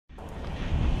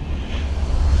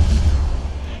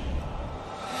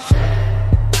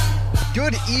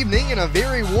Good evening and a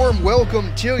very warm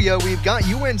welcome to you. We've got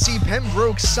UNC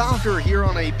Pembroke soccer here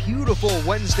on a beautiful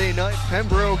Wednesday night.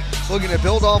 Pembroke looking to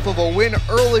build off of a win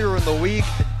earlier in the week.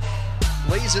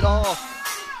 Lays it off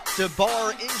to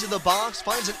Barr into the box,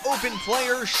 finds an open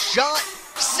player, shot,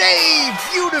 save,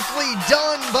 beautifully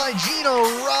done by Gino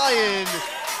Ryan.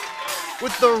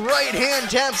 With the right hand,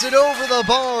 taps it over the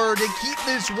bar to keep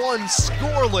this one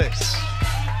scoreless.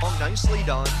 Oh, nicely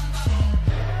done.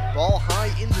 Ball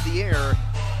high into the air.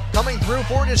 Coming through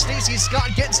for it, Stacey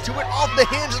Scott gets to it off the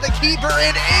hands of the keeper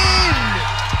and in!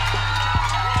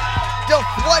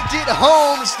 Deflected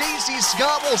home. Stacey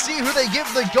Scott, will see who they give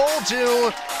the goal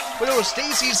to. But it was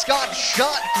Stacey Scott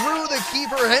shot through the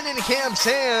keeper Hennenkamp's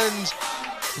hand.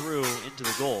 Through into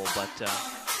the goal, but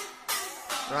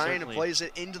Ryan plays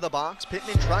it into the box.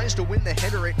 Pittman tries to win the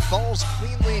header. It falls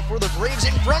cleanly for the Braves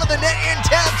in front of the net and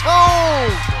tapped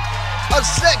home! A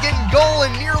second goal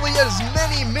in nearly as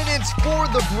many minutes for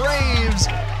the Braves.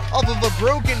 Off of a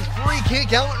broken free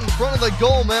kick out in front of the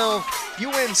goal mouth.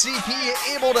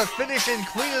 UNCP able to finish and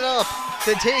clean it up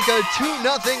to take a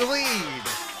 2-0 lead.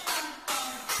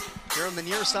 Here on the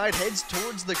near side, heads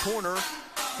towards the corner.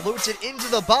 Floats it into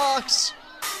the box.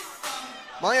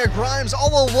 Maya Grimes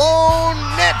all alone,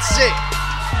 nets it.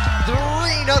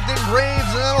 3-0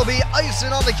 Braves, and that'll be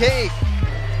icing on the cake.